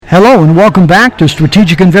Hello and welcome back to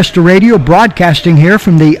Strategic Investor Radio, broadcasting here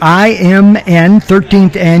from the IMN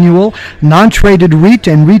 13th Annual Non-Traded REIT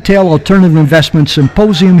and Retail Alternative Investment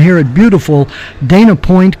Symposium here at beautiful Dana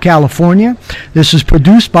Point, California. This is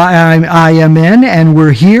produced by IMN, and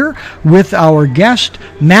we're here with our guest,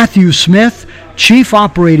 Matthew Smith, Chief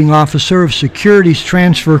Operating Officer of Securities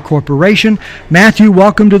Transfer Corporation. Matthew,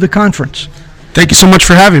 welcome to the conference. Thank you so much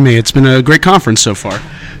for having me. It's been a great conference so far.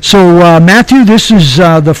 So, Matthew, this is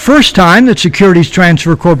the first time that Securities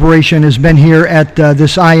Transfer Corporation has been here at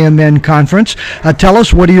this IMN conference. Tell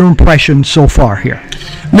us, what are your impressions so far here?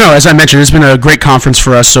 No, as I mentioned, it's been a great conference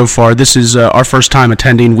for us so far. This is our first time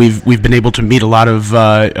attending. We've been able to meet a lot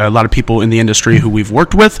of people in the industry who we've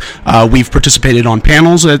worked with. We've participated on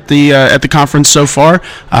panels at the conference so far.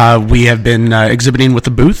 We have been exhibiting with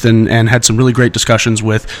the booth and had some really great discussions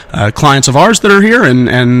with clients of ours that are here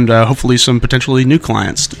and hopefully some potentially new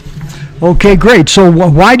clients. Okay, great. So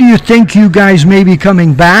why do you think you guys may be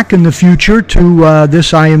coming back in the future to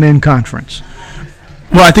this IMN conference?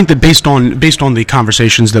 Well, I think that based on the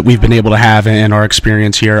conversations that we've been able to have and our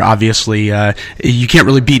experience here, obviously you can't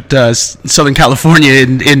really beat Southern California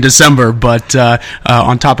in December. But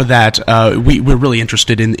on top of that, we're really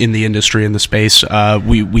interested in the industry and the space.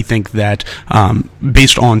 We think that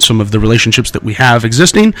based on some of the relationships that we have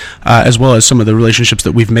existing, as well as some of the relationships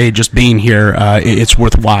that we've made just being here, it's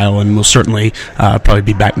worthwhile, and we'll certainly probably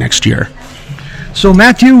be back next year. So,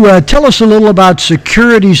 Matthew, tell us a little about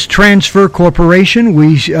Securities Transfer Corporation.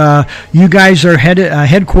 You guys are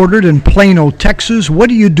headquartered in Plano, Texas. What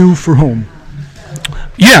do you do for whom?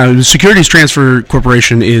 Yeah, the Securities Transfer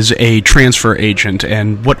Corporation is a transfer agent,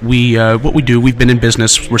 and what we do, we've been in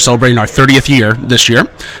business. We're celebrating our 30th year this year.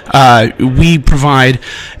 We provide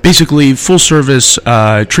basically full-service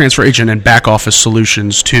transfer agent and back-office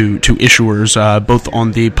solutions to issuers, both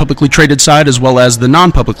on the publicly traded side as well as the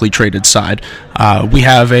non-publicly traded side. We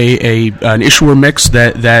have an issuer mix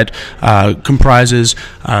that comprises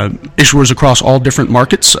issuers across all different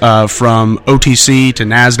markets, from OTC to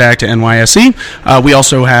NASDAQ to NYSE. We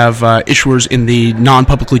also have issuers in the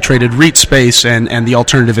non-publicly traded REIT space and the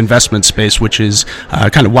alternative investment space, which is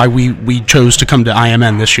kind of why we chose to come to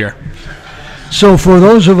IMN this year. So for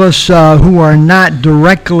those of us who are not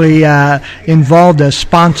directly involved as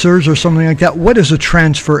sponsors or something like that, what does a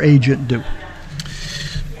transfer agent do?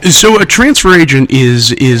 So a transfer agent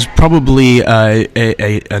is probably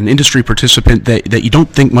an industry participant that you don't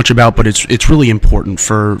think much about, but it's really important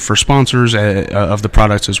for sponsors of the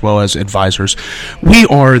products as well as advisors. We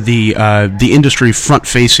are the industry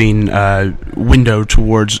front-facing window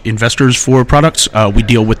towards investors for products. We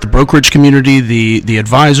deal with the brokerage community, the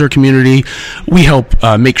advisor community. We help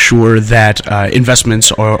make sure that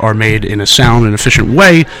investments are made in a sound and efficient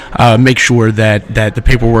way. Make sure that the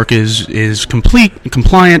paperwork is complete and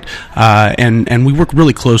compliant. And we work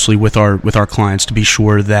really closely with our clients to be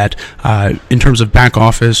sure that in terms of back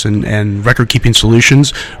office and record keeping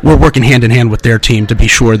solutions, we're working hand in hand with their team to be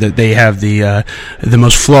sure that they have the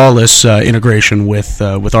most flawless integration with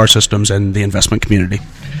our systems and the investment community.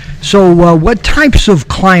 So what types of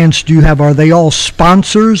clients do you have? Are they all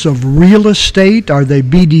sponsors of real estate? Are they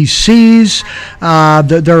BDCs?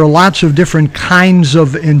 There are lots of different kinds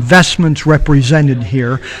of investments represented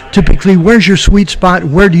here. Typically, where's your sweet spot?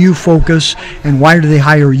 Where do you focus? And why do they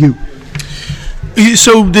hire you?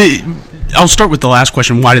 So I'll start with the last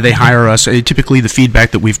question. Why do they hire us? Typically, the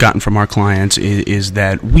feedback that we've gotten from our clients is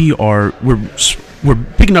that we're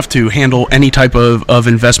big enough to handle any type of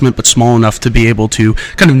investment, but small enough to be able to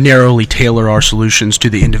kind of narrowly tailor our solutions to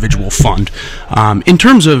the individual fund. In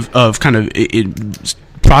terms of kind of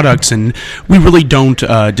products, and we really don't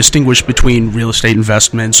distinguish between real estate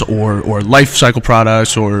investments or life cycle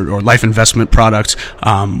products or life investment products.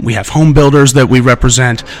 We have home builders that we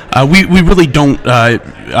represent. We really don't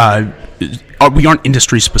we aren't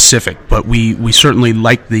industry specific, but we certainly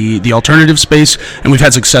like the alternative space, and we've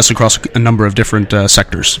had success across a number of different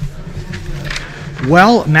sectors.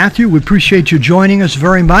 Well, Matthew, we appreciate you joining us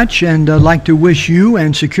very much, and I'd like to wish you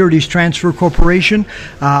and Securities Transfer Corporation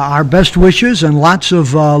our best wishes and lots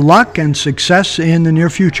of luck and success in the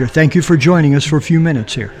near future. Thank you for joining us for a few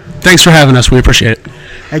minutes here. Thanks for having us. We appreciate it.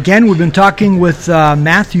 Again, we've been talking with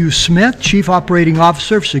Matthew Smith, Chief Operating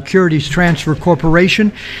Officer of Securities Transfer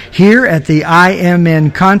Corporation, here at the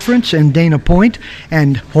IMN Conference in Dana Point.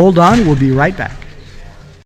 And hold on, we'll be right back.